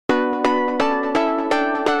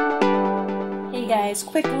guys,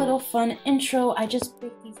 quick little fun intro. I just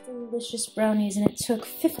baked these delicious brownies and it took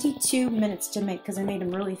 52 minutes to make because I made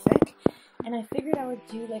them really thick. And I figured I would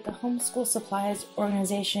do like a homeschool supplies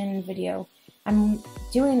organization video. I'm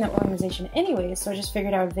doing the organization anyway, so I just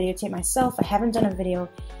figured I would videotape myself. I haven't done a video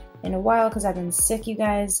in a while because I've been sick, you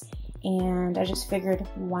guys. And I just figured,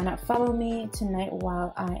 why not follow me tonight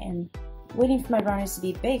while I am waiting for my brownies to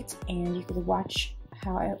be baked, and you could watch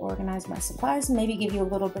how I organize my supplies and maybe give you a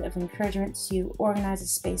little bit of encouragement to organize a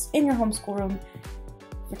space in your homeschool room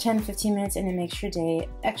for 10-15 minutes, and it makes your day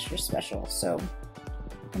extra special. So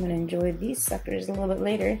I'm going to enjoy these suckers a little bit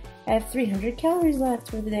later. I have 300 calories left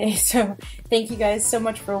for the day, so thank you guys so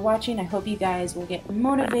much for watching. I hope you guys will get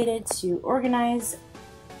motivated to organize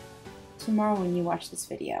tomorrow when you watch this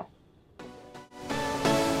video.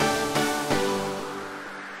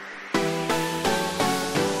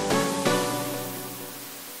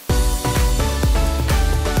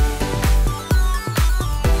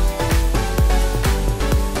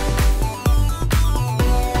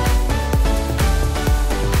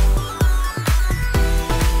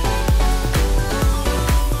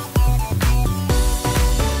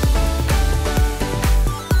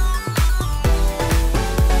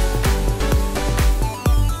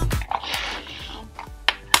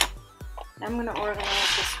 I'm going to organize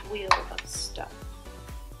this wheel of stuff.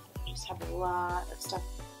 I just have a lot of stuff.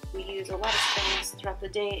 We use a lot of things throughout the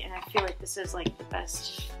day, and I feel like this is like the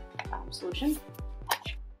best solution.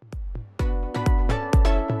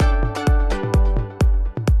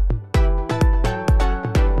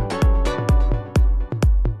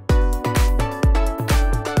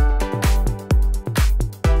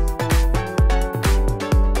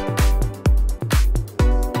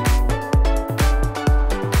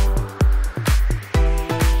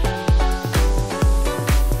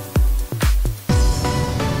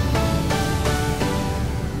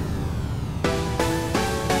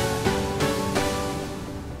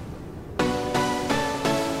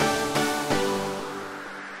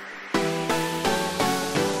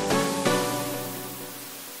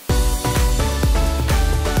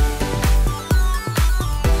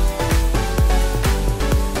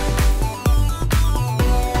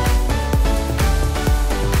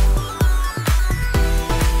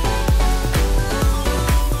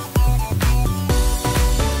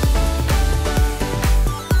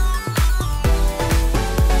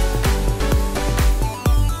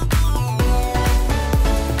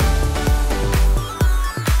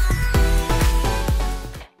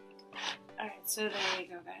 So there you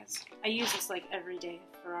go, guys. I use this like every day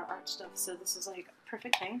for our art stuff, so this is like a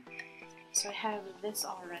perfect thing. So I have this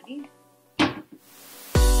already.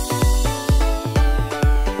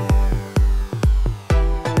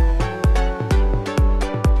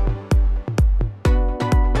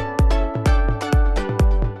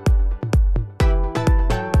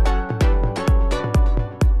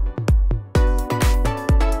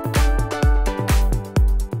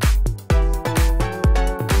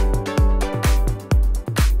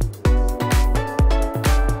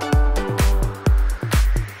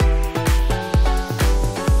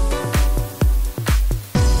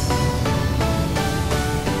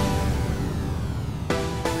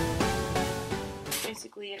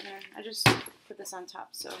 Basically, I just put this on top,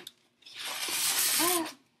 so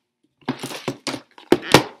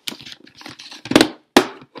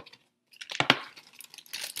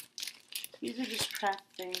these are just craft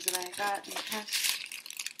things that I got in the past.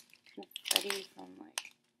 Confetti from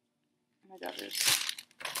like my daughter's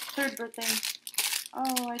 3rd birthday.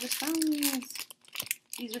 Oh, I just found these.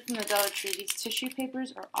 These are from the Dollar Tree. These tissue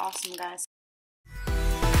papers are awesome, guys.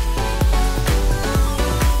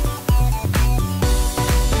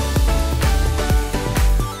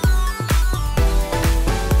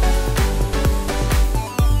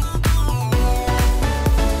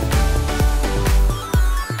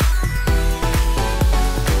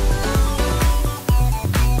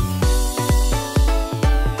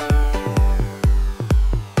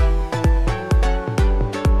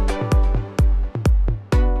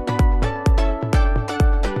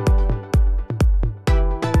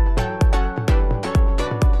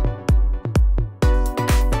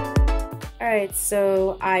 Alright,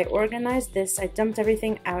 so I organized this. I dumped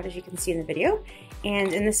everything out, as you can see in the video.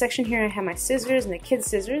 And in this section here I have my scissors and the kids'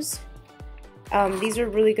 scissors. These are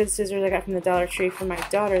really good scissors I got from the Dollar Tree for my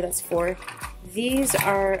daughter, that's 4. These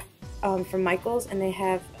are from Michael's, and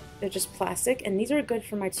they're just plastic. And these are good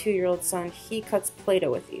for my 2-year-old son. He cuts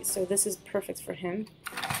Play-Doh with these, so this is perfect for him.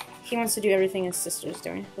 He wants to do everything his sister's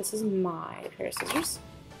doing. This is my pair of scissors.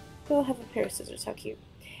 We'll have a pair of scissors, how cute.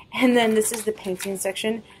 And then this is the painting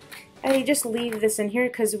section. I just leave this in here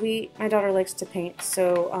because my daughter likes to paint,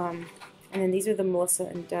 so And then these are the Melissa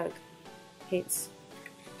and Doug paints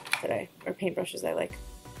or paintbrushes I like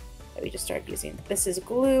that we just started using. This is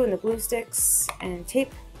glue and the glue sticks and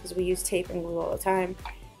tape, because we use tape and glue all the time.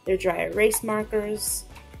 They're dry erase markers,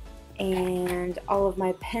 and all of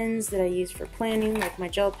my pens that I use for planning, like my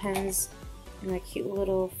gel pens and my cute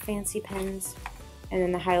little fancy pens, and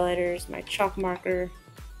then the highlighters, my chalk marker,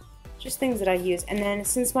 just things that I use. And then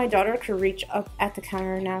since my daughter could reach up at the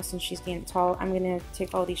counter now, since she's getting tall, I'm going to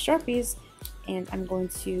take all these Sharpies and I'm going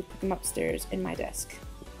to put them upstairs in my desk.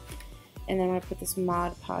 And then I'm going to put this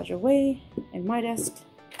Mod Podge away in my desk.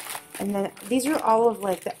 And then these are all of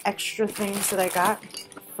like the extra things that I got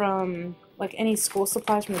from like any school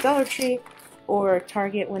supplies from the Dollar Tree or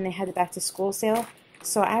Target when they had the back to school sale.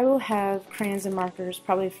 So I will have crayons and markers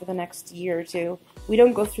probably for the next year or two. We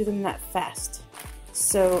don't go through them that fast.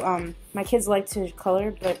 So my kids like to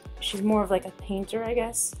color, but she's more of like a painter, I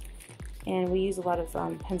guess. And we use a lot of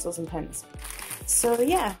pencils and pens. So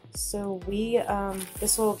yeah, so we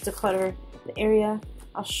this will declutter the area.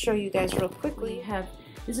 I'll show you guys real quickly.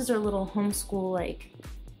 This is our little homeschool, like,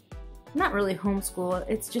 not really homeschool,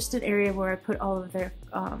 it's just an area where I put all of their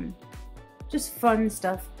just fun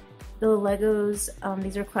stuff. The Legos,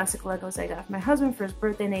 these are classic Legos I got for my husband for his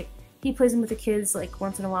birthday, and he plays them with the kids like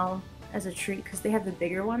once in a while as a treat, because they have the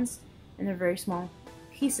bigger ones and they're very small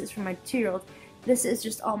pieces for my 2-year-old. This is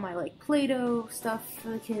just all my like Play-Doh stuff for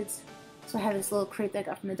the kids. So I have this little crate that I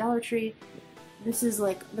got from the Dollar Tree. This is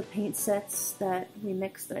like the paint sets that we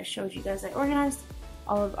mixed that I showed you guys I organized.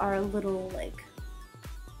 All of our little like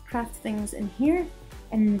craft things in here,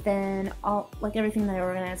 and then all like everything that I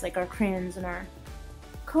organized, like our crayons and our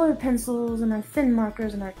colored pencils and our thin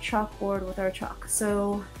markers and our chalkboard with our chalk.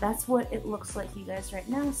 So that's what it looks like, you guys, right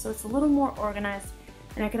now. So it's a little more organized,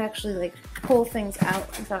 and I could actually like pull things out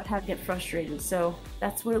without having to get frustrated. So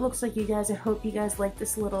that's what it looks like, you guys. I hope you guys like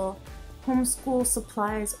this little homeschool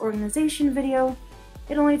supplies organization video.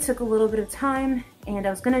 It only took a little bit of time, and I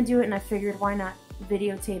was gonna do it, and I figured why not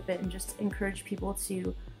videotape it and just encourage people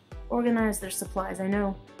to organize their supplies. I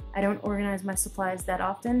know I don't organize my supplies that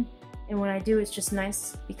often, and when I do, it's just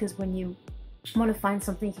nice because when you want to find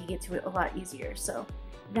something, you can get to it a lot easier. So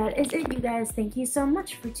that is it, you guys. Thank you so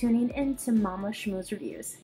much for tuning in to Momma Schmooze Reviews.